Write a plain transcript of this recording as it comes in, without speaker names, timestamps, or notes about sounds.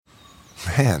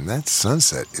Man, that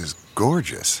sunset is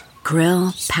gorgeous.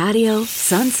 Grill, patio,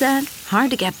 sunset.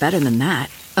 Hard to get better than that.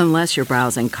 Unless you're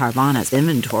browsing Carvana's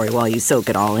inventory while you soak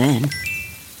it all in.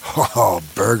 Oh,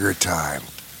 burger time.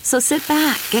 So sit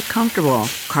back, get comfortable.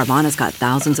 Carvana's got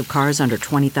thousands of cars under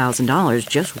 $20,000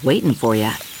 just waiting for you.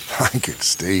 I could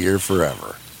stay here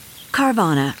forever.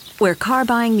 Carvana, where car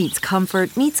buying meets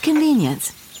comfort meets convenience.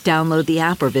 Download the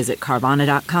app or visit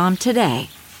Carvana.com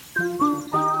today.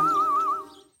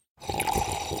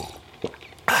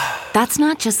 That's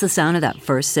not just the sound of that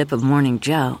first sip of Morning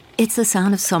Joe. It's the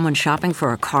sound of someone shopping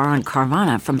for a car on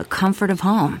Carvana from the comfort of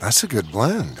home. That's a good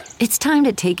blend. It's time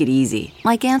to take it easy,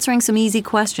 like answering some easy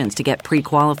questions to get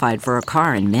pre-qualified for a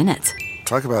car in minutes.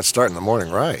 Talk about starting the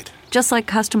morning right. Just like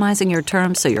customizing your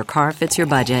terms so your car fits your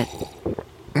budget.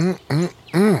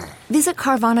 Visit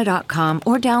Carvana.com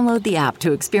or download the app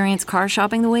to experience car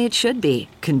shopping the way it should be.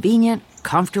 Convenient,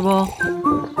 comfortable.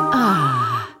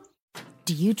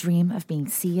 Do you dream of being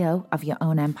CEO of your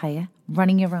own empire,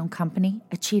 running your own company,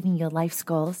 achieving your life's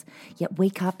goals, yet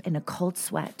wake up in a cold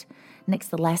sweat next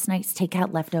to last night's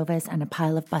takeout leftovers and a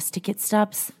pile of bus ticket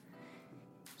stubs?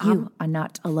 You are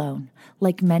not alone.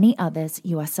 Like many others,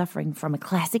 you are suffering from a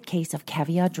classic case of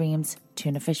caviar dreams,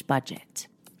 tuna fish budget.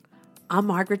 I'm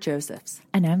Margaret Josephs.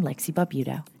 And I'm Lexi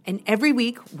Barbuto. And every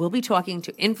week, we'll be talking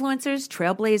to influencers,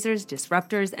 trailblazers,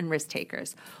 disruptors, and risk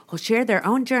takers who'll share their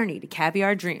own journey to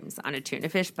caviar dreams on a tuna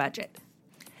fish budget.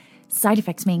 Side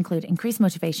effects may include increased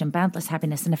motivation, boundless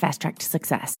happiness, and a fast track to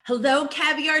success. Hello,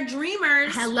 caviar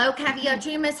dreamers. Hello, caviar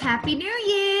dreamers. Happy New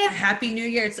Year. Happy New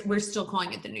Year. We're still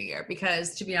calling it the New Year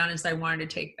because, to be honest, I wanted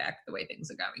to take back the way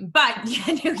things are going. But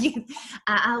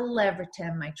I'll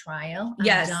return my trial.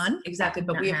 Yes, done. exactly.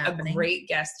 But Not we have happening. a great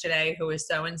guest today who is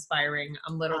so inspiring.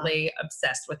 I'm literally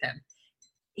obsessed with him.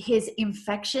 His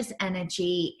infectious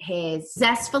energy, his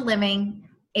zest for living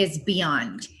is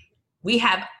beyond. We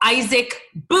have Isaac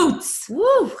Boots.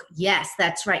 Woo! Yes,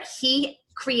 that's right. He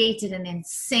created an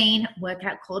insane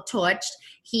workout called Torched.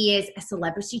 He is a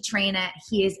celebrity trainer.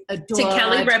 He is adored. To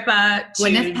Kelly Ripa, to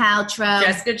Gwyneth Paltrow,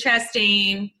 Jessica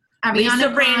Chastain, Ariana Lisa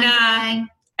Grande. Rinna,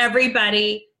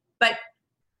 everybody, but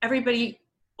everybody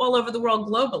all over the world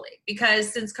globally.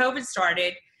 Because since COVID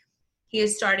started, he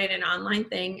has started an online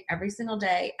thing every single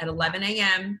day at 11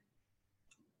 a.m.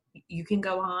 You can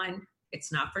go on. It's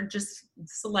not for just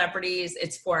celebrities.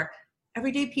 It's for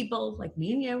everyday people like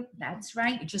me and you. That's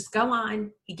right. You just go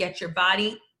on. You get your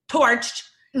body torched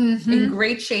in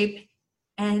great shape.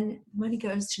 And money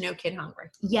goes to No Kid Hungry.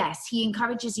 Yes, he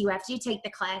encourages you after you take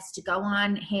the class to go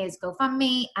on his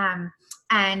GoFundMe,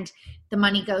 and the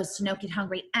money goes to No Kid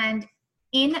Hungry. And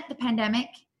in the pandemic,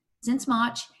 since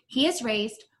March, he has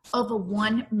raised over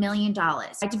 $1 million.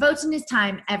 Devoting his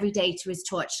time every day to his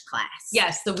Torched class.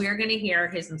 Yes, so we're going to hear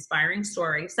his inspiring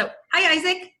story. So, hi,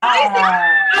 Isaac. Isaac.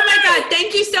 Oh, my God.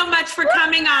 Thank you so much for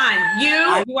coming on.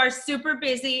 You are super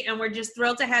busy, and we're just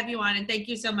thrilled to have you on, and thank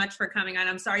you so much for coming on.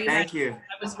 I'm sorry Thank you.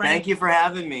 I was running. Thank you for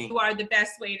having me. You are the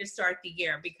best way to start the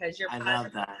year because you're I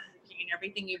positive love that. and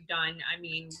everything you've done. I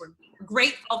mean, we're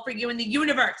grateful for you in the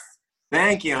universe.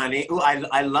 Thank you, honey. Ooh,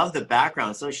 I love the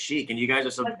background. So chic, and you guys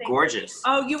are so gorgeous.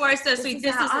 Oh, you are so sweet.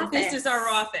 This is our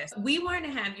office. office. We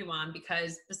wanted to have you on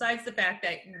because besides the fact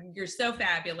that you're so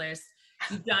fabulous,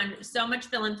 you've done so much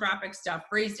philanthropic stuff,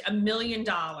 raised $1 million,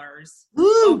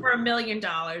 over $1 million,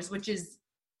 which is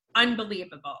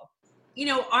unbelievable. You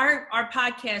know, our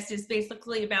podcast is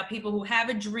basically about people who have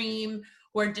a dream,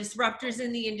 who are disruptors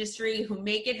in the industry, who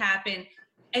make it happen,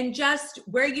 and just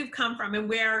where you've come from and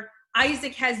where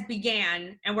Isaac has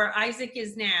began and where Isaac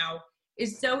is now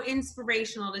is so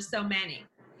inspirational to so many.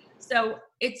 So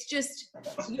it's just,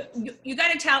 you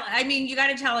got to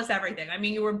tell us everything. I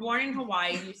mean, you were born in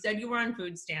Hawaii. You said you were on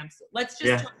food stamps. Let's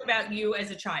just talk about you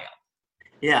as a child.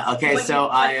 Yeah. Okay. So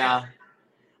I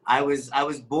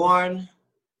was born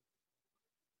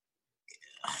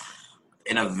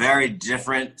in a very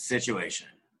different situation.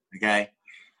 Okay.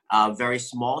 A very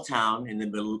small town in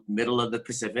the middle of the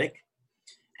Pacific.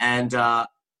 And,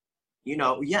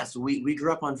 yes, we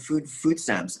grew up on food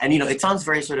stamps. And, it sounds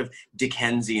very sort of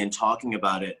Dickensian talking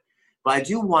about it. But I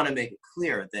do want to make it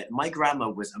clear that my grandma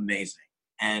was amazing.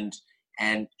 And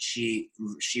she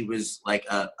was like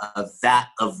a vat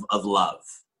of love,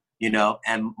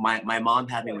 And my mom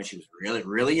had me when she was really,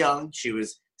 really young. She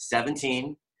was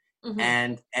 17.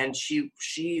 Mm-hmm. And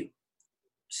she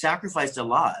sacrificed a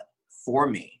lot for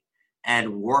me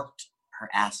and worked her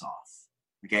ass off.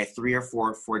 Okay, 3 or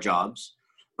 4 jobs,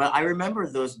 but I remember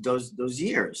those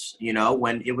years,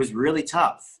 when it was really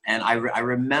tough, and I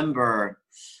remember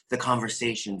the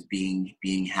conversations being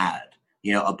had,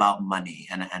 about money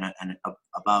and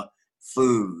about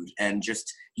food and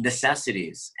just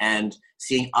necessities, and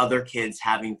seeing other kids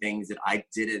having things that I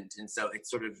didn't. And so it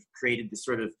sort of created this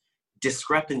sort of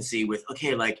discrepancy with,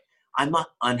 okay, like I'm not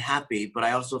unhappy, but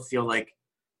I also feel like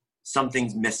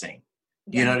something's missing.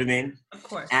 You know what I mean? Of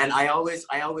course. And I always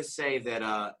say that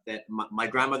that my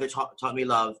grandmother taught me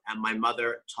love, and my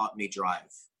mother taught me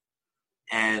drive.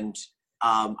 And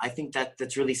I think that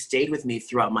that's really stayed with me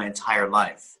throughout my entire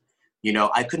life. You know,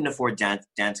 I couldn't afford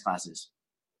dance classes,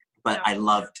 but I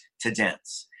loved to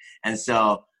dance. And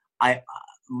so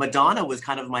Madonna was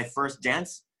kind of my first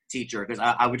dance teacher, because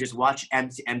I would just watch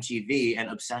MTV and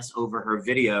obsess over her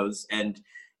videos and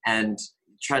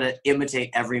try to imitate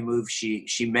every move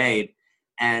she made.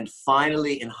 And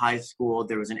finally in high school,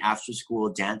 there was an after school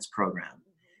dance program,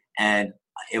 and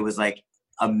it was like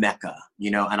a mecca, you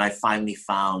know, and I finally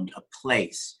found a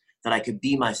place that I could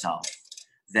be myself,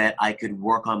 that I could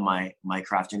work on my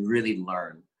craft and really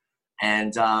learn.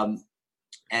 And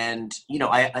you know,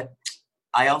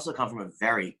 I also come from a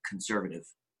very conservative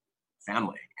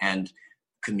family and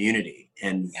community,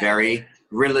 and very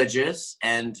religious.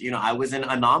 And, you know, I was an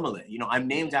anomaly. You know, I'm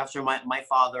named after my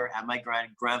father and my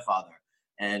grandfather,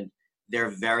 and they're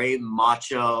very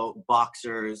macho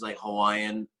boxers, like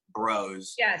Hawaiian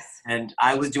bros. Yes. And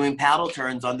I was doing paddle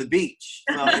turns on the beach.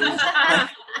 So it was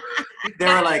they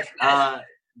were like,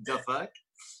 the fuck?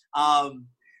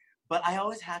 But I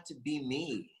always had to be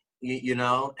me, you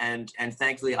know, and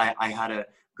thankfully I had a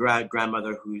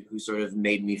grandmother who sort of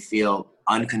made me feel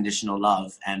unconditional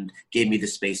love and gave me the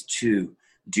space to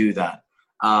do that.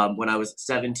 When I was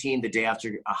 17, the day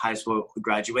after high school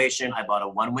graduation, I bought a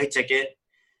one-way ticket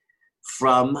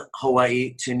from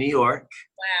Hawaii to New York,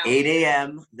 8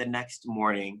 a.m. the next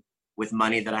morning, with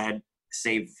money that I had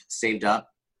saved up.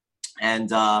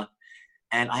 And I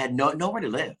had nowhere to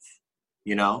live.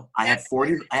 You know, I had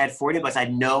 40 bucks. I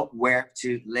had nowhere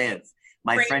to live.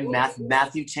 My friend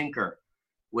Matthew Tinker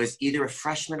was either a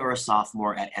freshman or a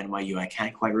sophomore at NYU. I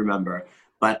can't quite remember,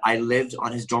 but I lived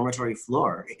on his dormitory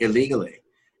floor illegally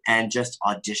and just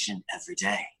auditioned every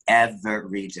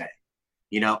day,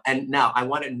 you know. And now I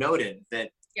want it noted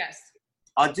that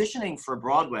auditioning for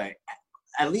Broadway,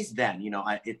 at least then, you know,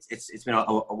 it's been a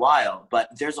while, but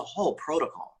there's a whole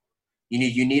protocol.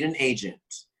 You need an agent.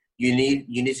 You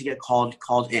need to get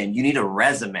called in. You need a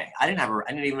resume. I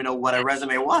didn't even know what a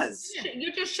resume was.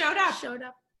 You just showed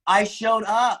up. I showed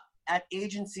up at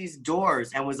agencies'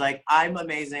 doors and was like, I'm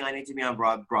amazing. I need to be on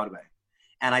Broadway.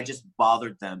 And I just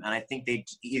bothered them. And I think they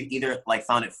either like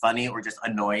found it funny or just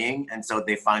annoying. And so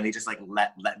they finally just like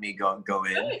let me go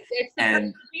in. It's the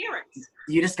and perseverance.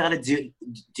 You just got to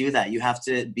do that. You have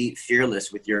to be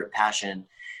fearless with your passion.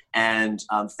 And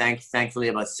thankfully,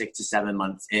 about 6 to 7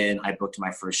 months in, I booked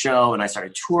my first show and I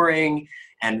started touring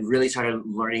and really started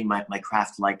learning my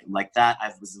craft like that.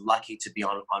 I was lucky to be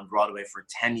on Broadway for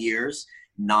 10 years,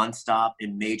 nonstop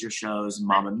in major shows: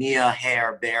 Mamma Mia,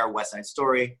 Hair, Bear, West Side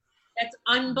Story. That's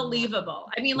unbelievable.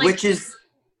 I mean, like, which is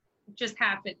just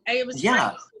happened. It was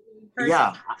yeah.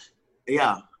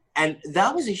 And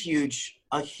that was a huge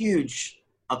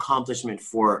accomplishment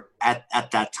for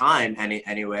at that time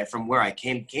anyway, from where I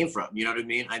came from. You know what I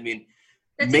mean? I mean,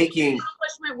 that's making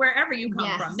accomplishment wherever you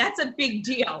come from. That's a big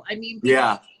deal. I mean,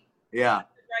 yeah. Right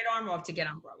arm off to get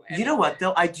on Broadway. You know what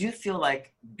though? I do feel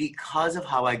like because of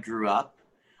how I grew up,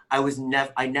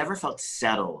 I never felt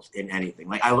settled in anything.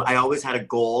 Like I always had a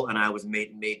goal, and I was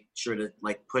made sure to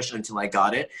like push until I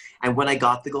got it. And when I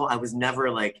got the goal, I was never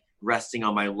like resting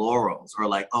on my laurels or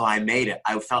like, oh, I made it.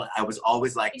 I was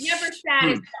always like, You're never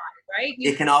satisfied, right?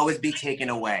 It can always be taken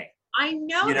away. I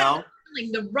know, you know?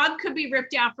 Feeling. The rug could be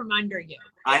ripped out from under you.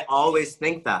 I always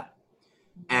think that.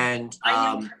 And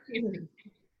I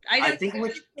think the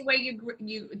way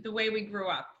the way we grew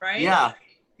up, right?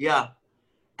 Yeah.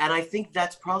 And I think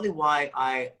that's probably why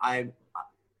I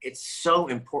it's so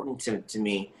important to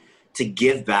me to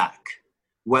give back,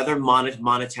 whether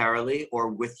monetarily or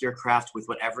with your craft, with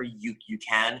whatever you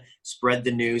can. Spread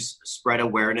the news, spread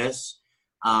awareness,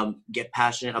 get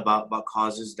passionate about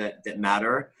causes that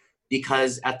matter.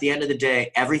 Because at the end of the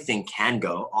day, everything can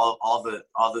go. All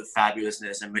the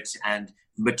fabulousness and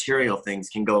material things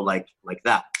can go like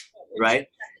that, right?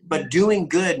 But doing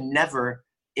good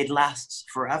it lasts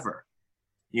forever,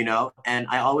 you know. And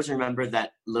I always remember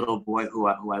that little boy who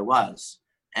I was,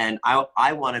 and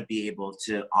I want to be able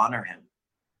to honor him,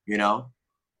 you know.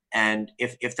 And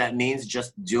if that means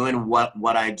just doing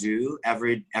what I do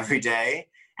every day,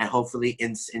 and hopefully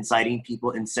inciting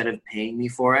people instead of paying me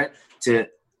for it to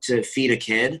feed a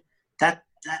kid, that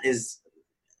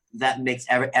makes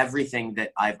everything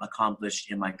that I've accomplished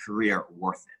in my career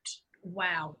worth it.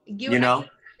 Wow. You know?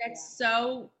 That's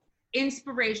so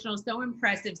inspirational, so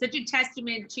impressive, such a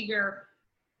testament to your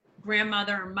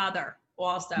grandmother and mother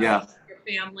also. Yeah. Your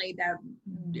family that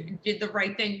did the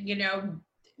right thing,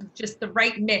 just the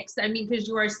right mix. I mean, because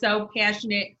you are so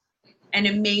passionate and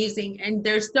amazing. And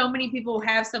there's so many people who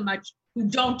have so much who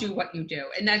don't do what you do.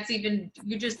 And that's even,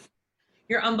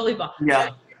 you're unbelievable.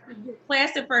 Yeah. Your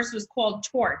class at first was called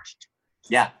Torched.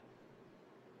 Yeah.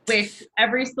 Which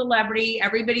every celebrity,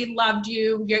 everybody loved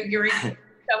you. You're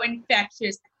so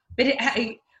infectious. But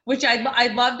which I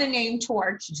love the name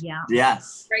Torched. Yeah.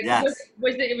 Yes. Right? Yes.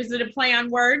 Was it a play on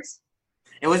words?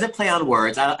 It was a play on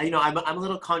words. I'm a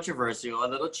little controversial, a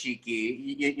little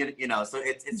cheeky, so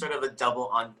it's sort of a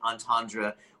double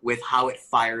entendre with how it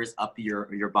fires up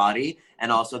your body,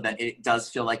 and also that it does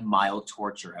feel like mild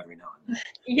torture every now and then.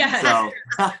 Yes. So,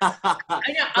 I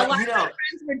know. A lot of my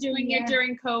friends were doing Yeah. it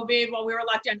during COVID while we were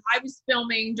locked down. I was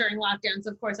filming during lockdowns.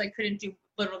 Of course, I couldn't do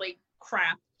literally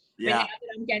crap. But yeah. now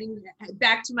that I'm getting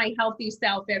back to my healthy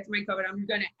self after my COVID, I'm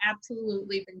going to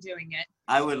absolutely been doing it.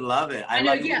 I would love it. I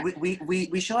know, love yeah.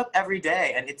 We show up every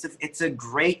day, and it's a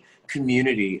great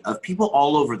community of people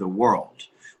all over the world,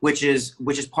 which is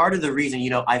part of the reason,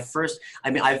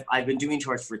 I've been doing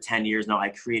Torch for 10 years now. I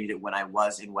created it when I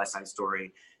was in West Side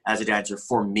Story as a dancer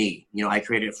for me. I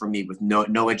created it for me with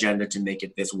no agenda to make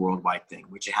it this worldwide thing,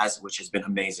 which has been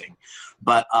amazing.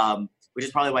 But which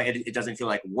is probably why it doesn't feel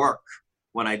like work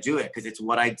when I do it, because it's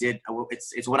what I did.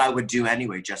 It's what I would do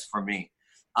anyway, just for me.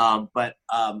 But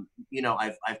I've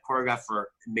choreographed for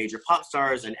major pop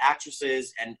stars and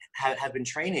actresses, and have been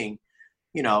training,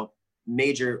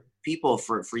 major people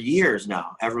for years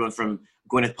now. Everyone from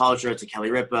Gwyneth Paltrow to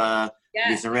Kelly Ripa,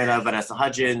 Lisa Rinna, Vanessa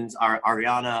Hudgens,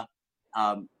 Ariana,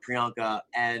 Priyanka.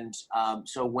 And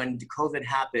so when COVID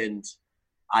happened,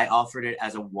 I offered it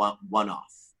as a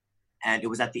one-off. And it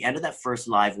was at the end of that first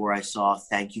live where I saw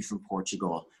 "Thank you from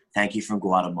Portugal, thank you from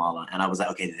Guatemala," and I was like,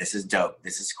 okay, this is dope,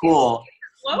 this is cool.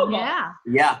 Global.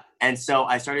 Yeah. And so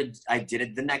I did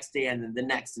it the next day, and then the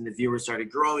next, and the viewers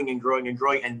started growing and growing and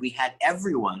growing, and we had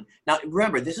everyone. Now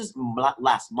remember, this is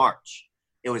last March.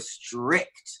 It was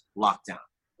strict lockdown,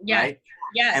 right?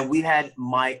 Yeah. And we had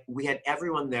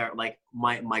everyone there, like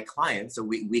my clients. So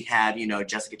we had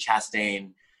Jessica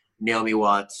Chastain, Naomi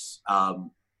Watts,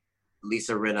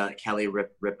 Lisa Rinna, Kelly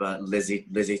Ripa,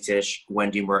 Lizzie Tish,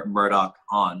 Wendy Murdoch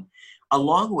on,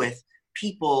 along with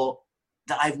people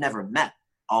that I've never met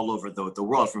all over the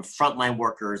world, from frontline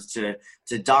workers to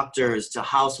doctors to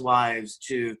housewives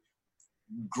to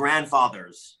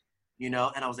grandfathers, and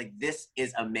I was like, this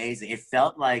is amazing. It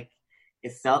felt like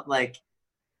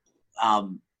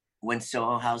when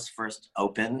Soho House first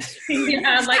opened.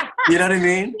 Yeah, like you know what I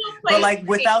mean? But like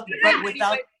without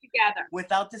together.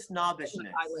 Without the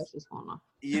snobbishness.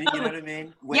 You know what I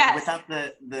mean? Yes. Without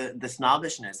the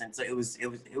snobbishness. And so it was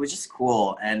just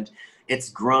cool. And it's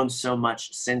grown so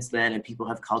much since then, and people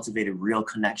have cultivated real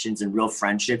connections and real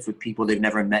friendships with people they've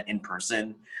never met in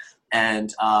person.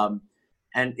 And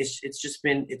it's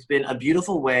been a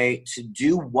beautiful way to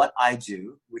do what I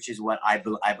do, which is what I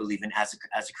believe in as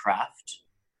a craft,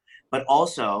 but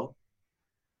also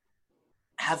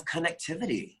have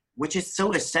connectivity, which is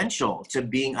so essential to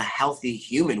being a healthy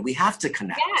human. We have to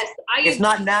connect. Yes, it's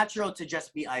not natural to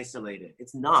just be isolated.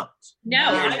 It's not.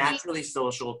 No, we are naturally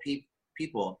social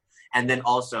people. And then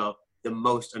also the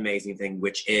most amazing thing,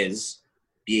 which is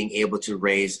being able to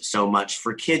raise so much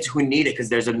for kids who need it, because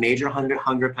there's a major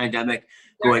hunger pandemic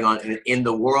going on in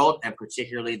the world, and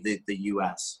particularly the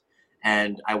US.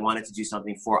 And I wanted to do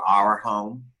something for our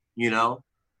home,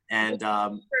 and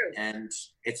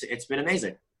it's been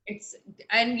amazing.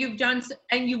 And you've done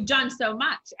so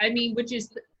much. I mean, which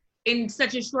is in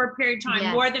such a short period of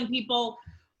time, more than people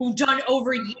who've done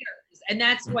over years. And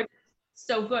that's what's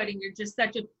so good. And you're just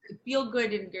such a feel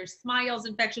good, and your smile's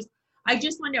infectious. I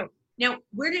just want to know, now,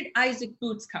 where did Isaac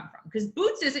Boots come from? Because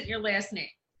Boots isn't your last name.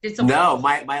 No,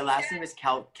 my last name is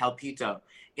Calpito.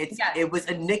 It was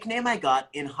a nickname I got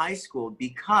in high school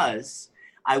because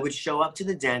I would show up to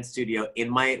the dance studio in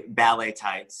my ballet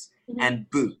tights and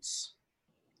boots.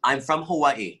 I'm from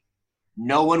Hawaii.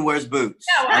 No one wears boots.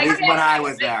 No, at least when I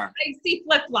was there. I see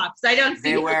flip-flops. I don't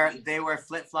see. They wear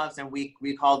flip-flops, and we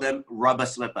call them rubber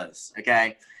slippers.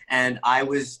 Okay, and I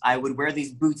would wear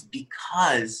these boots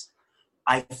because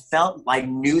I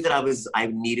knew that I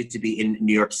needed to be in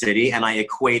New York City, and I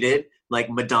equated like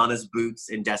Madonna's boots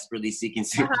in Desperately Seeking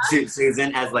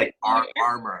Susan as like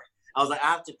armor. I was like, I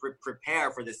have to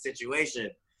prepare for this situation.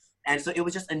 And so it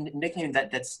was just a nickname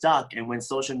that stuck. And when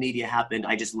social media happened,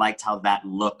 I just liked how that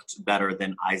looked better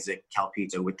than Isaac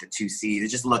Calpito with the 2 C's. It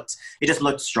just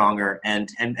looked stronger. And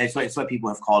it's what people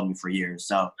have called me for years.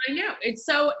 So I know. It's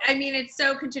so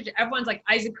contingent. Everyone's like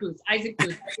Isaac Booth, Isaac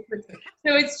Booth, Isaac Booth.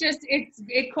 So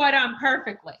it caught on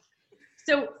perfectly.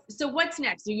 So what's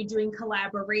next? Are you doing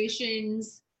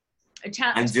collaborations?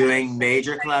 I'm doing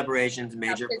major collaborations,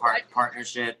 major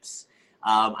partnerships.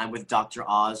 I'm with Dr.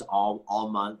 Oz all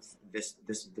month this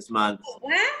month.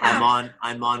 Wow.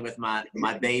 I'm on with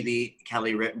my baby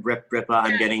Kelly Ripa.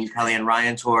 I'm getting Kelly and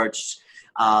Ryan torched.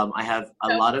 I have a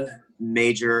lot of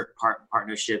major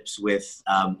partnerships with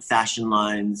fashion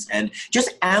lines and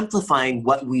just amplifying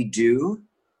what we do,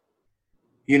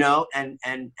 you know, and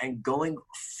going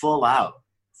full out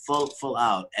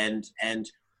and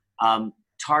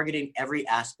targeting every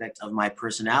aspect of my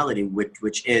personality,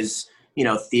 which is, you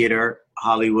know, theater,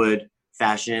 Hollywood,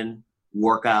 fashion,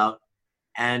 workout,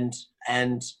 and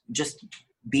just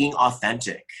being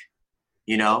authentic,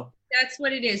 you know? That's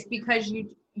what it is, because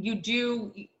you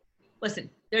do, listen,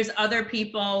 there's other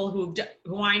people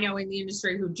who I know in the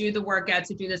industry who do the workouts,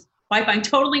 who do this, I find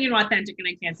totally inauthentic and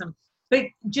I can't some, but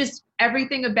just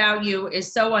everything about you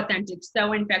is so authentic,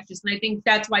 so infectious. And I think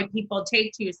that's why people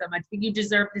take to you so much, but you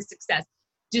deserve the success.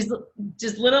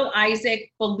 Does little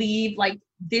Isaac believe like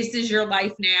this is your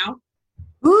life now?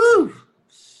 Woo!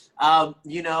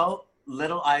 You know,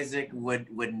 little Isaac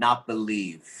would not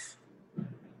believe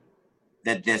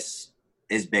that this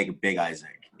is big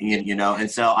Isaac, you know,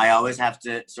 and so I always have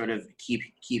to sort of keep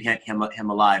him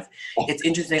alive. It's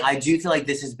interesting. I do feel like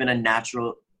this has been a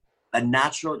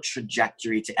natural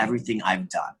trajectory to everything I've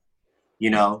done, you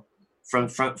know,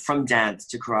 from dance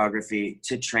to choreography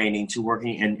to training to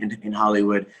working in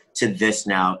Hollywood to this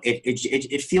now.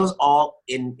 It feels all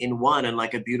in one and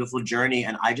like a beautiful journey,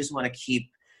 and I just want to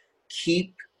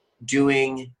keep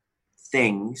doing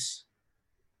things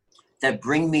that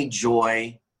bring me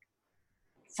joy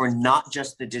for not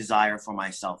just the desire for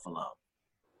myself alone.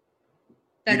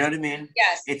 You know what I mean?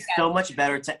 Yes. It's so much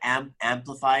better to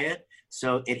amplify it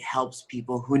so it helps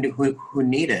people who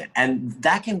need it. And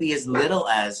that can be as little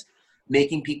as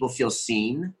making people feel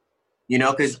seen, you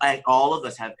know, because all of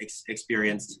us have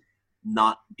experienced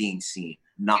not being seen,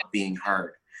 not being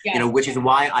heard, you know, which is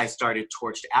why I started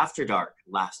Torched After Dark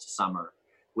last summer,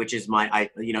 which is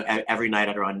you know, every night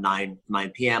at around 9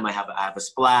 p.m. I have a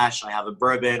splash, I have a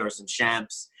bourbon or some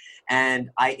champs, and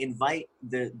I invite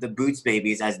the Boots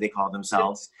babies, as they call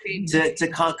themselves, to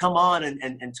come on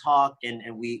and talk,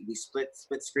 and we split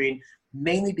screen,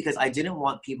 mainly because I didn't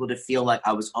want people to feel like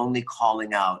I was only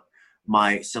calling out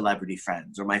my celebrity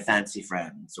friends or my fancy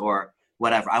friends or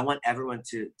whatever. I want everyone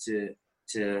to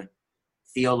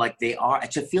feel like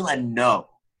to feel and know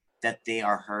that they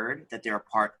are heard, that they're a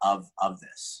part of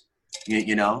this,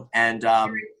 you know? And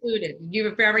you're included.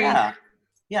 You're very yeah.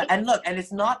 And look, and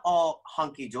it's not all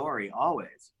hunky-dory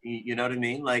always, you know what I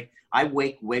mean? Like I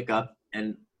wake up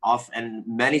and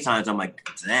many times I'm like,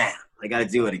 damn, I gotta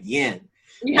do it again.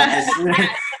 Yeah.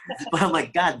 But I'm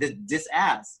like, God, this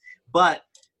ass. But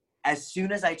as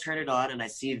soon as I turn it on and I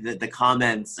see the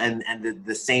comments and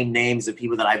the same names of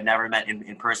people that I've never met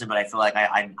in person, but I feel like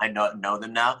I know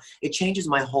them now, it changes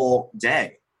my whole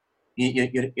day.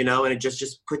 You know, and it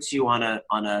just puts you on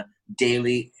a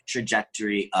daily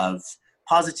trajectory of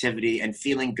positivity and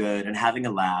feeling good and having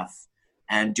a laugh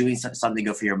and doing something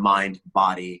good for your mind,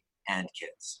 body, and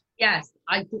kids. Yes,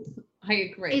 I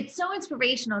agree. It's so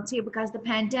inspirational too, because the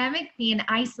pandemic, being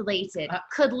isolated,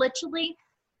 could literally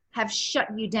have shut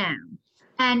you down,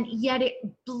 and yet it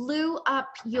blew up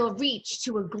your reach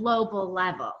to a global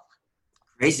level.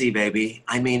 Crazy, baby.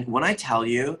 I mean, when I tell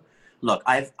you, look,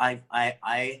 I've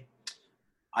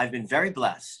been very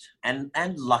blessed and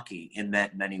lucky in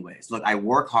many ways. Look, I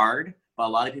work hard, but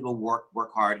a lot of people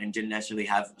work hard and didn't necessarily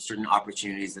have certain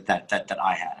opportunities that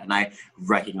I had, and I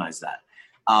recognize that.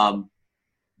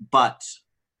 But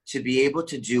to be able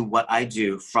to do what I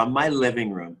do from my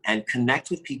living room and connect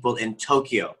with people in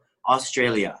Tokyo,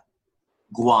 Australia,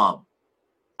 Guam,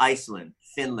 Iceland,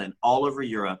 Finland, all over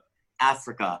Europe,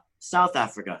 Africa, South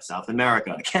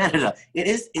America, Canada. It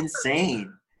is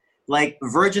insane. Like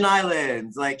Virgin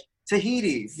Islands, like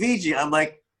Tahiti, Fiji. I'm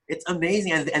like, it's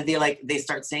amazing. And they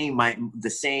start saying the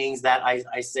sayings that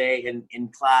I say in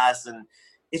class, and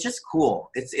it's just cool.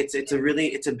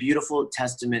 It's a beautiful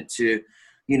testament to,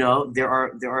 you know, there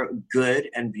are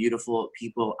good and beautiful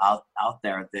people out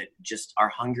there that just are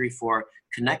hungry for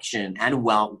connection and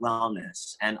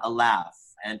wellness and a laugh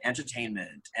and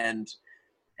entertainment, and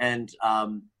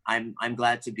I'm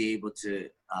glad to be able to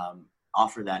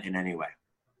offer that in any way.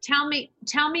 tell me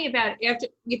about after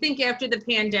the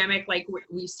pandemic, like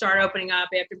we start opening up,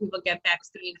 after people get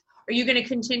vaccines, are you going to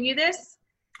continue this?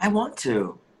 I want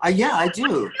to. Yeah, I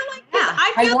do.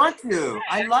 I want to.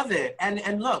 I love it.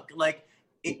 And look, like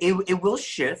it will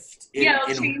shift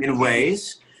in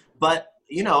ways, but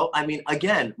you know, I mean,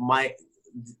 again,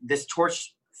 this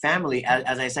Torch family,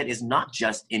 as I said, is not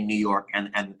just in New York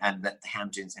and the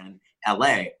Hamptons and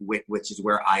LA, which is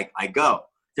where I go.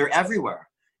 They're everywhere,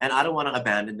 and I don't want to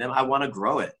abandon them. I want to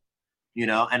grow it, you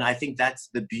know. And I think that's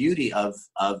the beauty of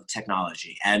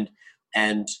technology. And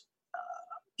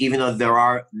even though there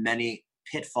are many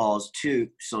pitfalls to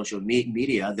social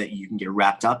media that you can get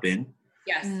wrapped up in,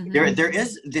 yes, there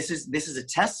is. This is a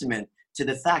testament to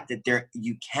the fact that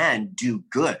you can do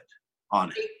good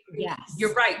on it. Yes,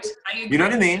 you're right. I agree. You know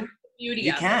what I mean? Beauty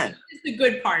you can. It's the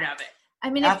good part of it. I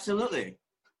mean, absolutely.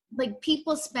 Like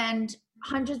people spend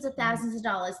hundreds of thousands of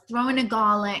dollars throwing a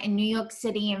gala in New York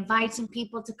City, inviting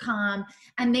people to come,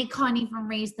 and they can't even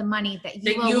raise the money that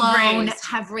you alone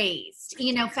have raised.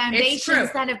 You know,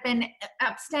 foundations that have been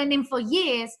upstanding for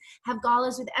years have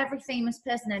galas with every famous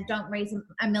person and don't raise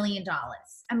 $1 million.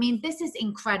 I mean, this is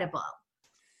incredible.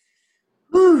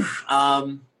 Whew.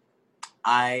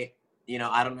 I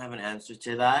don't have an answer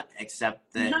to that,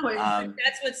 except that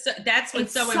that's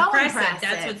what's so impressive.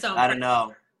 That's what's so impressive. I don't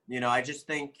know. You know, I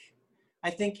think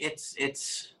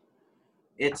it's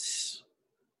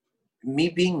me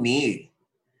being me,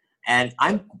 and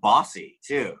I'm bossy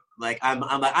too. Like I'm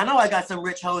like, I know I got some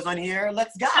rich hoes on here.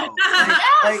 Let's go.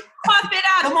 like pump it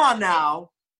up. Come on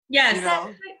now. Yes. You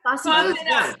know? Pump it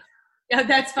up. Yeah,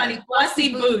 that's funny.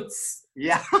 Bossy boots.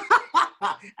 Yeah.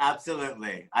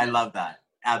 Absolutely. I love that.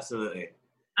 Absolutely.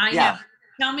 I know.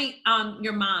 Tell me,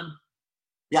 your mom.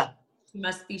 Yeah. She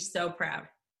must be so proud.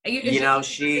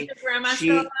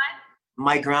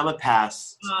 My grandma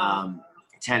passed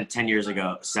 10 years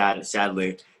ago,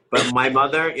 sadly. But my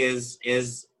mother is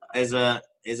a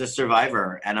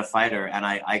survivor and a fighter, and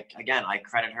I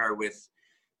credit her with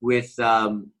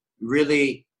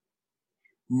really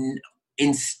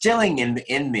instilling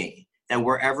in me that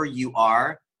wherever you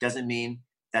are doesn't mean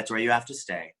that's where you have to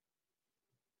stay.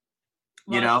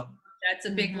 Well, you know, that's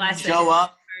a big lesson. Show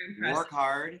up, work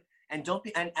hard, and don't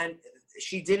be. And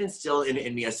she did instill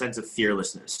in me a sense of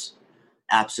fearlessness.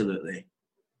 Absolutely,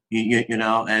 you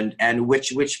know, and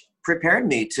which prepared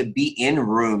me to be in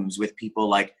rooms with people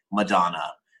like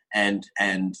Madonna and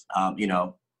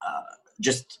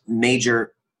just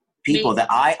major people that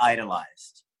I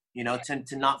idolized. You know,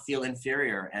 to not feel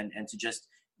inferior and to just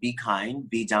be kind,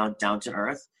 be down to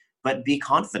earth, but be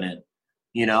confident.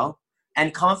 You know.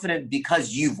 And confident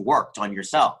because you've worked on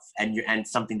yourself and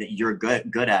something that you're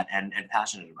good at and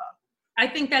passionate about. I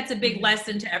think that's a big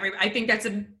lesson to everybody. I think that's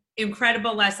an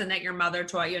incredible lesson that your mother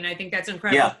taught you, and I think that's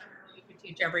incredible you could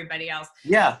teach everybody else.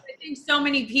 Yeah. I think so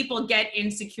many people get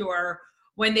insecure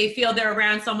when they feel they're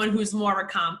around someone who's more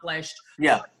accomplished.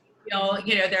 Yeah.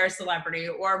 You know, they're a celebrity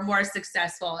or more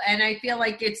successful. And I feel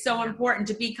like it's so important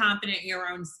to be confident in your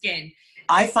own skin.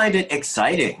 I find it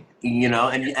exciting, you know,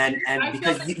 and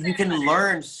because you can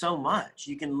learn so much.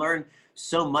 You can learn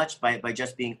so much by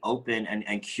just being open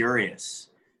and curious,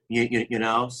 you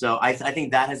know. So I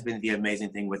think that has been the amazing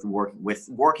thing with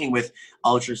working with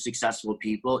ultra successful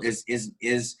people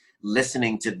is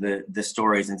listening to the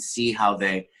stories and see how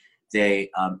they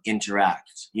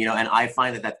interact, you know. And I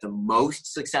find that the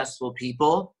most successful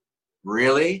people,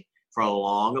 really, for a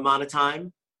long amount of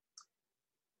time,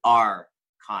 are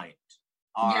kind.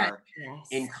 Are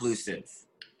inclusive.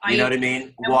 You know what I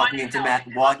mean? Walking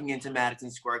into Madison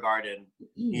Square Garden,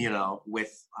 you know,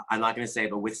 with, I'm not going to say,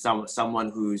 but with someone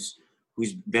who's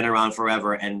been around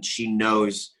forever, and she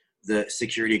knows the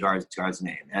security guard's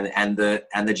name and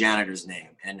the janitor's name,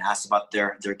 and asks about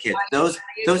their kids. Those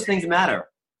things matter.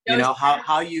 You know,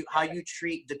 how you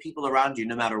treat the people around you,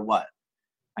 no matter what.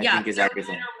 I think is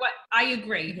everything. I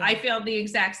agree. I feel the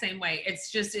exact same way.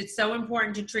 It's so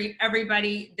important to treat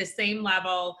everybody the same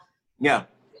level. Yeah.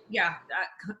 Yeah.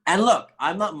 And look,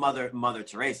 I'm not Mother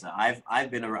Teresa.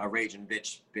 I've been a raging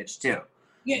bitch too.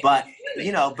 Yeah, but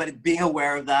you know, but being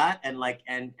aware of that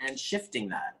and shifting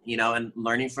that, you know, and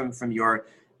learning from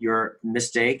your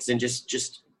mistakes and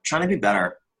just trying to be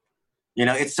better. You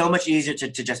know, it's so much easier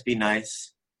to just be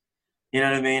nice. You know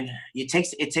what I mean? It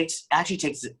takes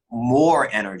more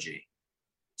energy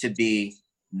to be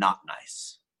not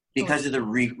nice because of the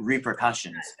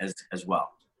repercussions as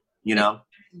well, you know?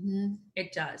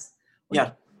 It does.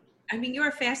 Yeah. I mean, you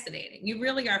are fascinating. You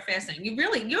really are fascinating.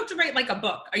 You have to write like a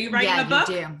book. Are you writing a book?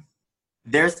 Yeah, you do.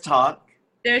 There's talk.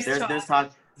 There's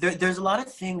talk. there's a lot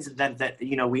of things that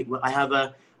you know, I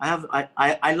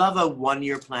love a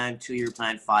 1-year plan, 2-year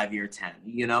plan, 5-year, 10,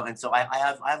 you know, and so I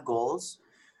have goals,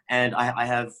 and I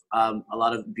have a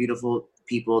lot of beautiful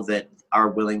people that are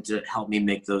willing to help me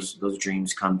make those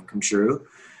dreams come true.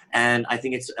 And I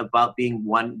think it's about being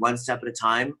one step at a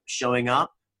time, showing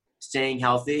up, staying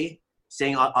healthy,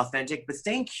 staying authentic, but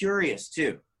staying curious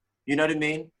too. You know what I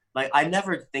mean? Like, I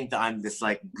never think that I'm this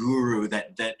like guru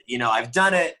that you know, I've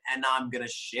done it and now I'm gonna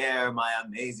share my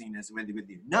amazingness with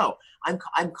you. No,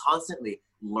 I'm constantly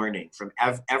learning from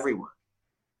everyone.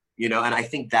 You know, and I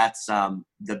think that's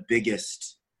the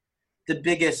biggest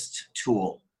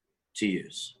tool to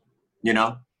use. You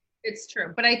know. It's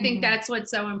true. But I think that's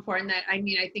what's so important, that, I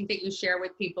mean, I think that you share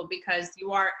with people, because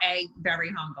you are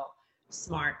very humble,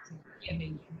 smart,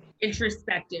 giving,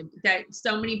 introspective, that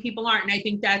so many people aren't. And I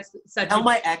think that's such Tell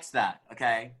my ex that,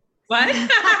 okay? What?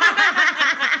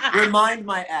 Remind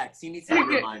my ex. He needs to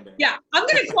be reminded. Yeah, I'm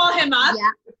going to call him up. Yeah.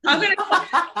 I'm going to call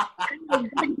him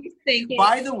what he's thinking.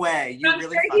 By the way, you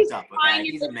really fucked up, okay?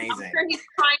 He's amazing. I'm sure he's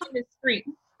crying in the street.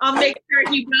 I'll make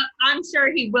sure he will. I'm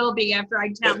sure he will be after I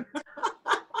tell him.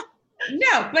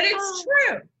 No, but it's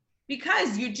true,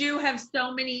 because you do have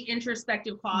so many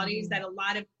introspective qualities that a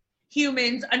lot of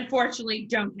humans unfortunately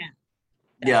don't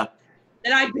have.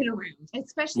 That I've been around.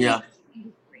 Especially in the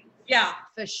industry. Yeah,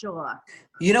 for sure.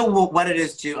 You know what it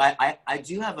is too? I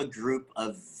do have a group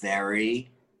of very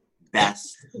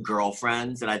best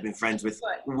girlfriends that I've been friends with.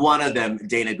 One of them,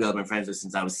 Dana Bill, I've been friends with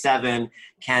since I was 7.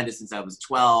 Candace since I was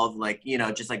 12. Like, you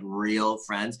know, just like real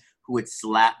friends who would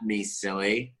slap me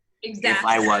silly. Exactly. If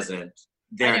I wasn't,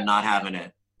 they're not having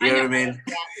it. You know what I mean?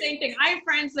 Yeah, same thing. I have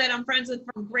friends that I'm friends with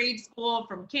from grade school,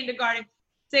 from kindergarten,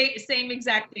 same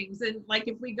exact things. And like,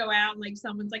 if we go out and like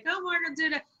someone's like, "Oh, Margaret,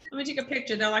 let me take a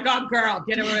picture," they're like, "Oh, girl,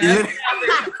 get over there."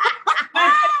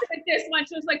 This one,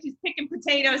 she was like, she's picking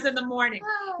potatoes in the morning.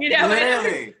 You know,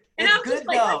 literally. And it's good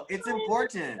like, though. It's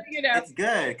important. You know, it's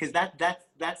good because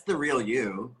that's the real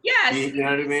you. Yeah. You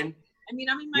know what I mean? I mean,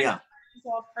 I'm in my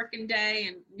all freaking day,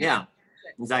 and yeah.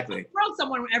 Exactly. World,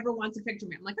 someone ever wants a picture of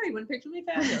me. I'm like, "Oh, you want a picture of me?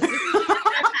 Fabulous."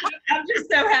 I'm just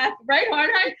so happy, right?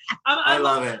 I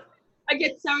love it. I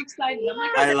get so excited. I'm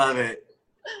like, I love it.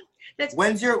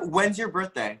 When's your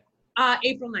birthday?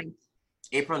 April 9th.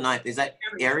 April 9th. Is that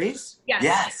Aries?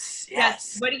 Yes.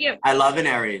 Yes. What do you? I love an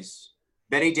Aries.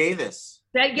 Betty Davis.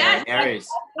 Yes. Aries.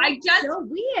 I just so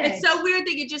weird. It's so weird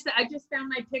that I just found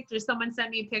my picture. Someone sent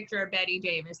me a picture of Betty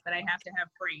Davis that I have to have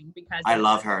framed because I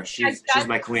love her. She's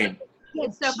my queen.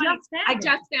 It's so funny. I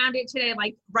just found it today,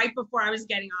 like right before I was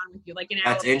getting on with you, like an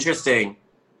hour. That's interesting.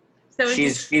 So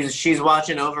she's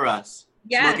watching over us.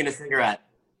 Yeah. Smoking a cigarette.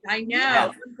 I know.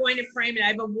 Yeah. I'm going to frame it. I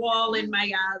have a wall in my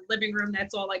living room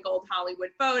that's all like old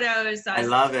Hollywood photos. So I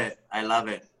love it. I love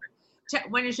it.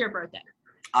 When is your birthday?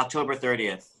 October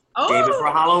 30th. Oh, day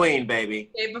before Halloween, baby.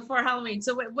 Day before Halloween.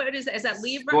 So what is that? Is that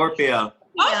Libra? Scorpio.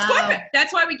 Oh, Scorpio.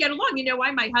 That's why we get along. You know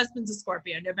why? My husband's a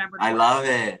Scorpio, November 12th. I love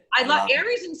it. I love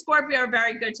Aries and Scorpio are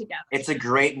very good together. It's a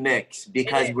great mix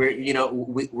because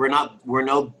we're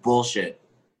no bullshit.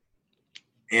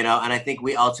 You know, and I think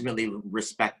we ultimately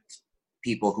respect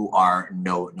people who are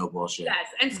no bullshit. Yes,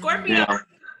 and Scorpio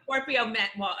meant,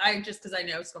 well, because I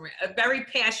know Scorpio, very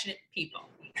passionate people.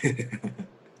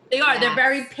 They are. They're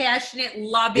very passionate,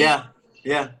 loving,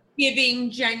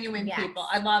 giving, genuine people.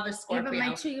 I love a Scorpio. Even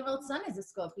my 2-year-old son is a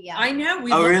Scorpio. I know.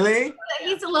 Really?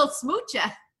 He's a little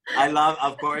smoocher.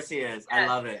 Of course he is. I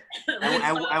love it.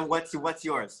 And what's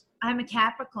yours? I'm a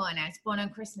Capricorn. I was born on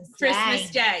Christmas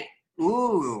Day.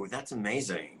 Ooh, that's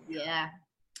amazing. Yeah.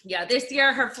 Yeah, this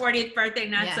year her 40th birthday,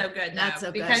 not so good. Not so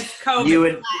good. Because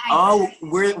COVID.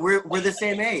 We're the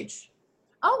same age.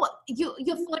 Oh,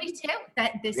 you're 42.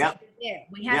 This year.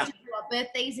 We have to do our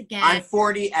birthdays again. I'm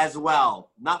 40 as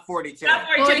well. Not 42. Not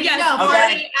 42,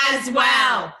 yes. 40 as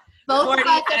well. Both of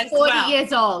us are 40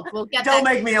 years old. We'll get Don't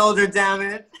make me older, damn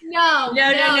it. No.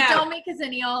 Don't make us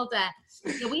any older.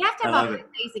 Yeah, we have to have our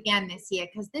birthdays again this year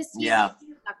because this year we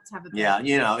have to have a birthday. Yeah,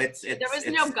 you know, it's there was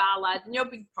no gala, no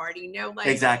big party, no like.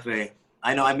 Exactly.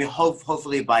 I know. I mean,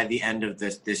 hopefully by the end of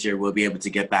this year, we'll be able to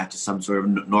get back to some sort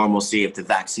of normalcy if the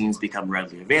vaccines become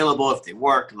readily available, if they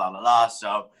work,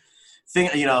 So,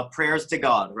 prayers to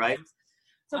God, right?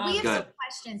 So we have some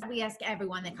questions we ask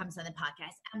everyone that comes on the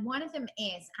podcast. And one of them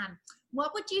is,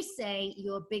 what would you say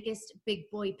your biggest big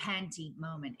boy panty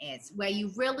moment is? Where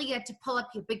you really had to pull up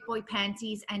your big boy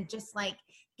panties and just like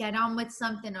get on with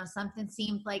something, or something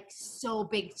seemed like so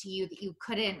big to you that you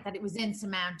couldn't, that it was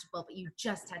insurmountable, but you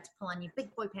just had to pull on your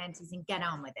big boy panties and get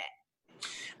on with it.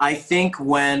 I think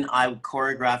when I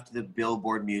choreographed the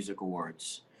Billboard Music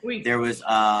Awards, there was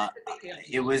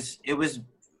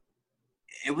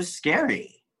it was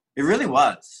scary. It really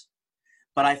was.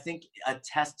 But I think a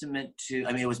testament to,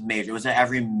 I mean, it was major. It was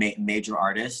every major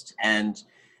artist. And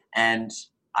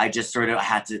I just sort of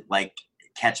had to like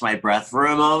catch my breath for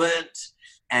a moment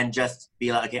and just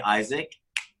be like, okay, Isaac,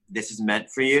 this is meant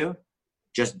for you.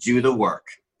 Just do the work,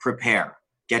 prepare,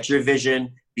 get your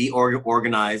vision, be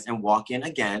organized, and walk in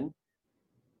again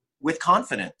with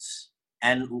confidence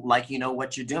and like you know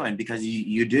what you're doing, because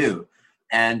you do.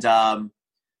 And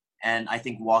I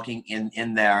think walking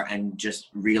in there and just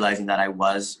realizing that I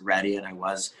was ready and I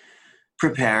was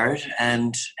prepared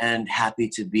and happy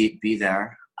to be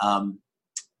there.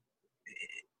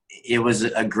 It was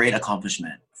a great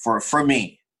accomplishment for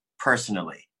me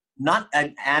personally, not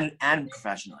and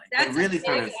professionally. That's it really a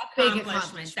sort of big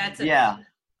accomplishment. That's a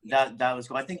that was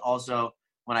cool. I think also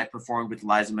when I performed with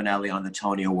Liza Minnelli on the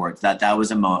Tony Awards, that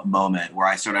was a moment where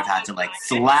I sort of had to like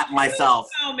slap myself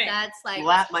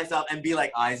and be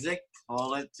like, Isaac,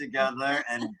 pull it together.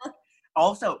 And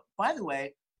also, by the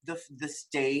way, the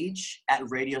stage at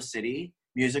Radio City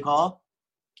Music Hall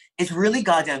is really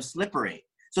goddamn slippery.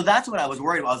 So that's what I was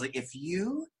worried about. I was like, if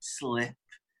you slip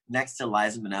next to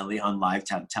Liza Minnelli on live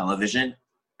television,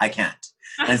 I can't.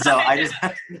 And so I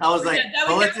was like,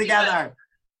 pull it together.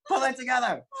 Pull it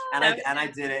together. And I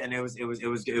did it, and it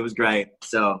was great.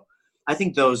 So I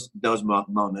think those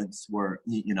moments were,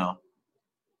 you know,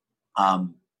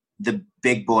 the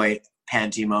big boy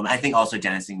panty moment. I think also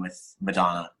dancing with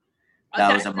Madonna.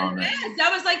 That was a moment.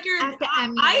 That was like your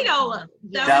idol.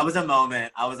 That was a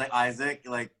moment. I was like, Isaac,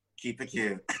 like, keep it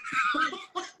cute.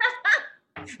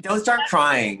 Don't start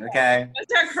crying, okay? Don't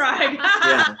start crying.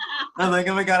 Yeah. I'm like,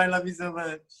 oh my God, I love you so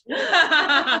much.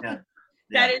 Yeah.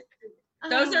 That is,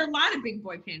 those are a lot of big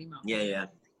boy panty moments. Yeah.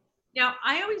 Now,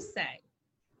 I always say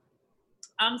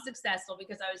I'm successful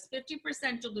because I was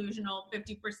 50% delusional,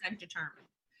 50% determined.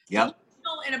 Yep.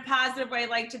 Delusional in a positive way,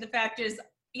 like to the fact is,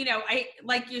 you know, I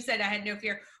like you said, I had no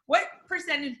fear. What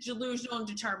percentage delusional and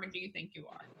determined do you think you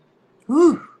are?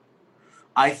 Whew.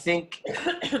 I think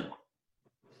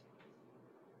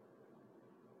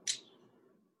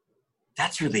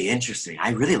that's really interesting.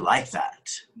 I really like that.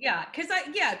 Yeah, because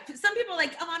some people are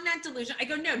like, oh, I'm not delusional. I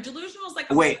go, no, delusional is like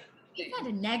it's not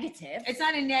a negative. It's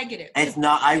not a negative. It's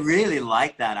not. I really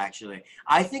like that, actually.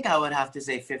 I think I would have to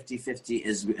say 50-50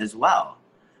 as well.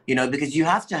 You know, because you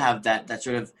have to have that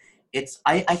sort of,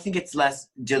 I think it's less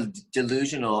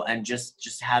delusional and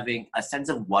just having a sense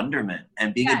of wonderment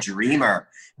and being a dreamer.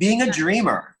 Being a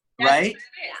dreamer, right?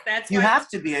 That's you have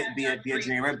to be a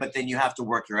dreamer, but then you have to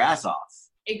work your ass off.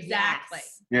 Exactly.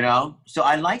 Yes. You know? So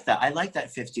I like that. I like that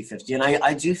 50-50. And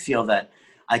I do feel that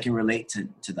I can relate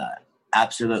to that.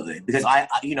 Absolutely. Because I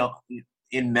you know,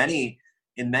 in many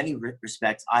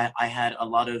respects, I had a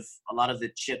lot of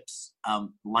the chips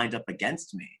lined up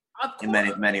against me in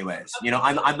many ways. You know,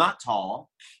 I'm not tall.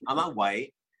 I'm not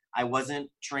white. I wasn't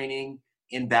training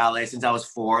in ballet since I was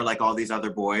 4, like all these other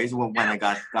boys when I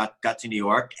got to New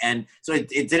York. And so it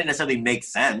didn't necessarily make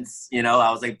sense. You know,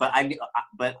 I was like, but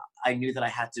I knew that I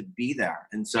had to be there.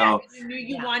 And so you knew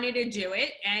you wanted to do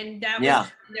it, and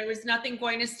there was nothing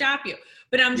going to stop you.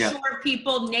 But I'm sure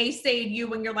people naysayed you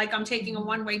when you're like, I'm taking a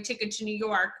one-way ticket to New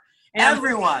York. And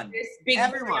everyone.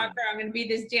 I'm going to be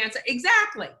this dancer.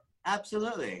 Exactly.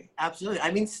 Absolutely.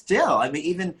 I mean,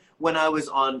 even when I was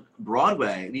on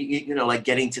Broadway, you know, like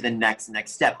getting to the next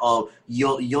step. Oh,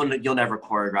 you'll never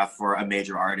choreograph for a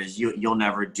major artist. You'll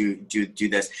never do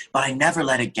this. But I never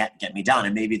let it get me down.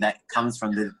 And maybe that comes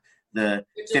from the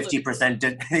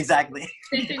 50%. Exactly.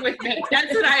 Same thing with me.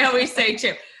 That's what I always say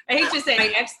too. I hate to say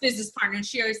my ex-business partner, and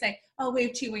she always say, oh,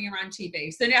 wave 2 when you're on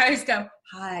TV. So now I just go,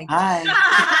 hi.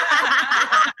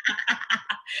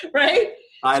 Right?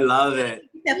 I love it.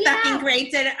 The fucking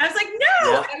great dinner. I was like,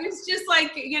 no. Yeah. I was just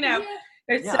like, you know,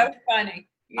 it's so funny.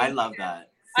 I love that.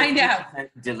 I know.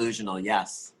 Delusional,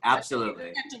 yes, absolutely.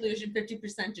 50% delusion,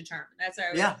 50% determined. That's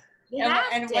our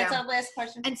And what's our last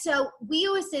question? And so we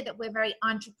always say that we're very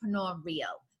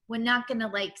entrepreneurial. We're not going to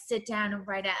like sit down and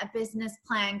write out a business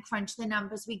plan, crunch the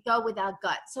numbers. We go with our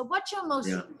gut. So what's your most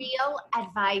real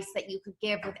advice that you could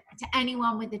give to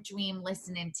anyone with a dream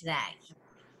listening today?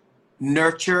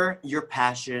 Nurture your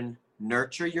passion,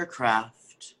 nurture your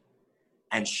craft,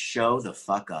 and show the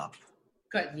fuck up.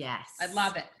 Good. Yes. I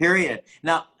love it. Period.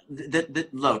 Now,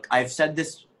 look, I've said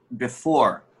this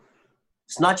before.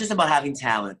 It's not just about having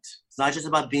talent. It's not just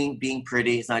about being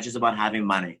pretty. It's not just about having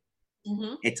money.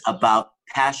 Mm-hmm. It's about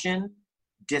passion,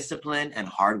 discipline, and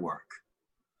hard work.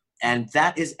 And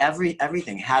that is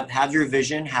everything. Have your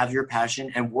vision, have your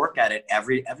passion, and work at it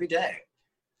every day.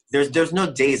 There's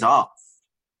no days off.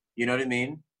 You know what I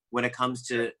mean? When it comes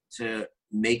to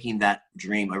making that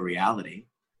dream a reality.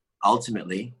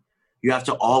 ultimately. You have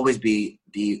to always be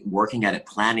working at it,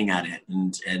 planning at it,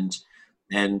 and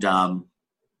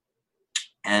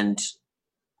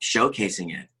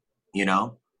showcasing it, you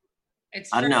know?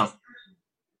 I don't know.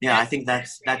 Yeah, I think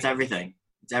that's everything.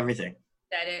 It's everything.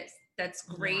 That's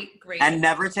great. And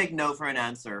never take no for an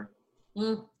answer.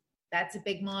 That's a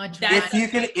big margin.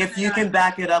 If you can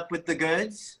back it up with the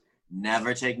goods,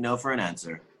 never take no for an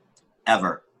answer.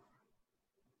 Ever.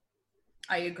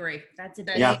 I agree. That's a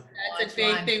big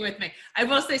thing with me. I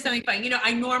will say something funny. You know,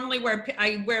 I normally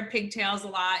wear pigtails a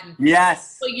lot, and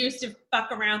yes, people used to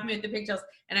fuck around with me with the pigtails.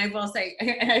 And I will say,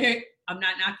 I'm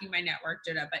not knocking my network,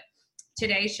 but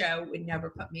Today's Show would never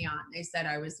put me on. They said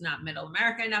I was not middle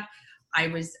America enough. I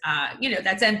was,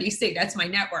 that's NBC. That's my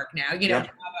network now, Bravo,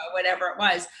 whatever it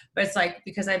was. But it's like,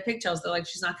 because I have pigtails, they're like,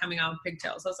 she's not coming out with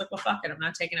pigtails. I was like, well, fuck it. I'm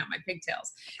not taking out my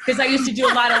pigtails. Because I used to do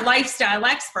a lot of lifestyle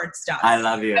expert stuff. I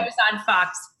love you. I was on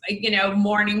Fox,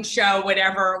 morning show,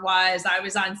 whatever it was. I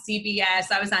was on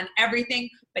CBS. I was on everything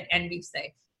but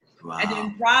NBC. Wow. And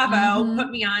then Bravo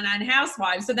put me on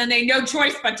Housewives. So then they had no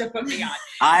choice but to put me on.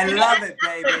 I love it,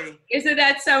 baby. Isn't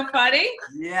that so funny?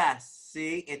 Yes.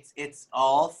 See, it's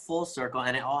all full circle,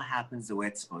 and it all happens the way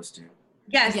it's supposed to.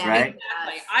 Yes, right.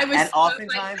 Exactly. I was, and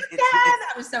oftentimes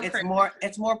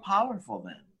it's more powerful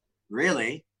then.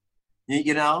 Really,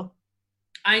 you know.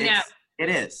 I know it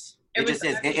is. It just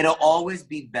is. It'll always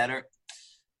be better.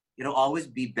 It'll always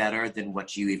be better than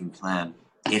what you even plan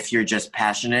if you're just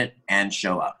passionate and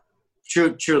show up.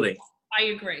 Truly. I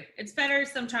agree. It's better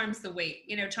sometimes the wait.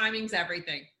 Timing's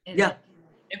everything. Yeah.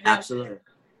 Absolutely.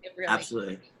 It really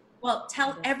Absolutely. Well,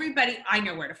 tell everybody, I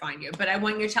know where to find you, but I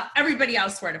want you to tell everybody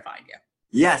else where to find you.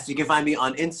 Yes, you can find me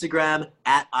on Instagram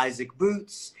at Isaac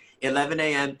Boots, 11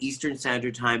 a.m. Eastern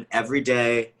Standard Time every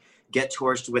day. Get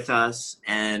torched with us,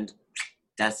 and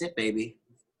that's it, baby.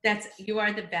 You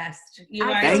are the best.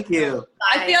 Thank you.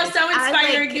 I feel so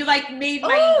inspired. You made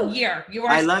my year.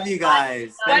 I love you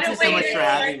guys. Thank you so much for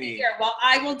having me. Well,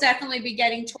 I will definitely be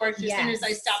getting torched as soon as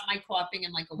I stop my coughing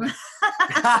in like a week.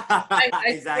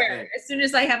 I swear. As soon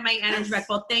as I have my energy back.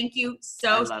 Well, thank you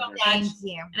so much. Thank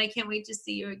you. And I can't wait to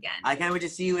see you again. I can't wait to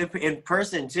see you in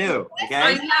person too. Okay.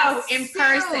 I know, in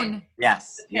person.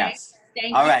 Yes. Okay? Yes. Thank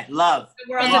you. All right. Love.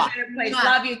 The world's a better place.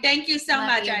 Love you. Thank you so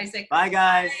much, Isaac. Bye,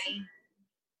 guys. Bye.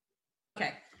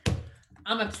 Okay.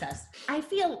 I'm obsessed. I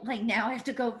feel like now I have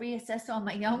to go reassess all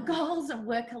my own goals and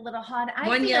work a little harder. I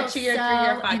 1 year, 2 year, 3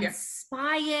 year, 5 year.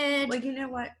 Inspired. Well, you know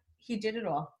what? He did it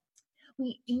all.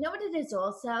 You know what it is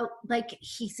also? Like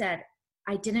he said,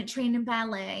 I didn't train in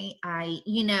ballet. I,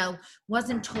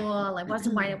 wasn't tall. I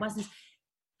wasn't white. I wasn't.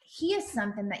 He is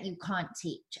something that you can't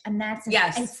teach. And that's,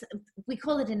 we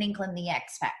call it in England, the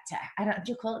X Factor.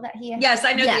 Do you call it that here? Yes,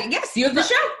 I know. Yeah. Yes, you have the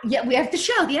show. Yeah, we have the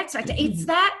show, the X Factor. It's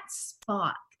that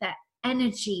spark, that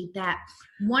energy, that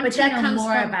want to know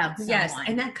more about someone. Yes,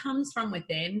 and that comes from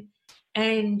within.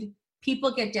 And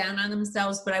people get down on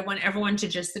themselves, but I want everyone to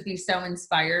just to be so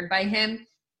inspired by him.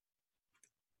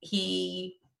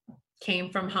 He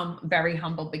came from very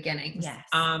humble beginnings. Yes.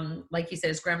 Like you said,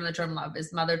 his grandmother taught him love.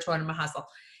 His mother taught him a hustle.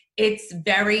 It's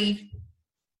very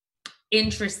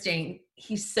interesting.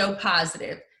 He's so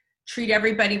positive. Treat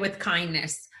everybody with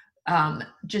kindness.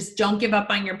 Just don't give up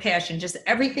on your passion. Just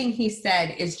everything he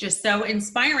said is just so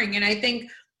inspiring. And I think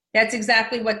that's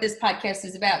exactly what this podcast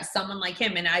is about. Someone like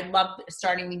him. And I love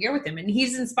starting the year with him. And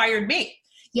he's inspired me.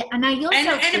 Yeah. And I also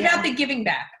and about the giving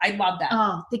back. I love that.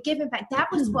 Oh, the giving back. That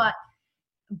was what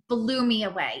blew me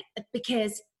away,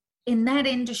 because in that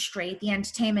industry, the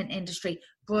entertainment industry,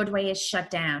 Broadway is shut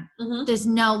down. Mm-hmm. There's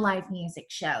no live music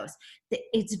shows.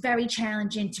 It's very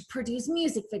challenging to produce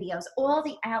music videos. All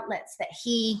the outlets that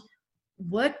he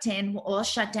worked in were all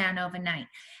shut down overnight.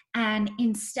 And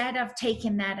instead of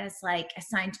taking that as like a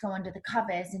sign to go under the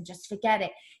covers and just forget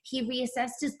it, he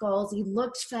reassessed his goals. He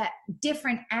looked for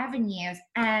different avenues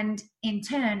and in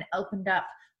turn opened up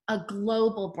a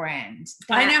global brand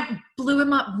that blew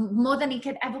him up more than he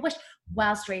could ever wish,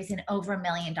 whilst raising over $1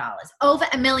 million. Over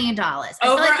 $1 million.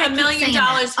 Over $1 million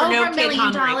for over No $1 Kid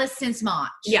million Hungry. Since March.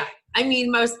 Yeah. I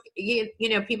mean, most,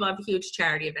 people have huge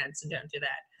charity events and don't do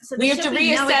that. So we have to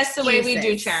reassess the way we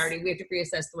do charity. We have to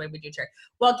reassess the way we do charity.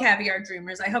 Well, Caviar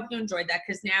Dreamers, I hope you enjoyed that,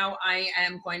 because now I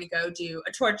am going to go do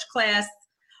a torch class.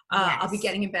 I'll be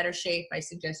getting in better shape. I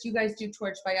suggest you guys do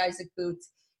Torch by Isaac Boots.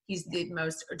 He's the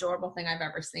most adorable thing I've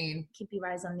ever seen. Keep your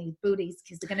eyes on these booties,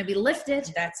 because they're going to be lifted.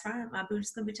 That's right. My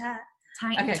booties going to be tight.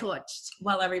 And torched.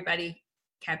 Well, everybody,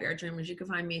 Caviar Dreamers, you can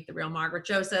find me at The Real Margaret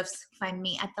Josephs. Find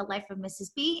me at The Life of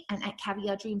Mrs. B and at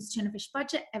Caviar Dreams Tuna Fish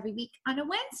Budget every week on a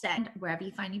Wednesday, and wherever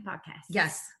you find your podcasts.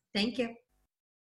 Yes. Thank you.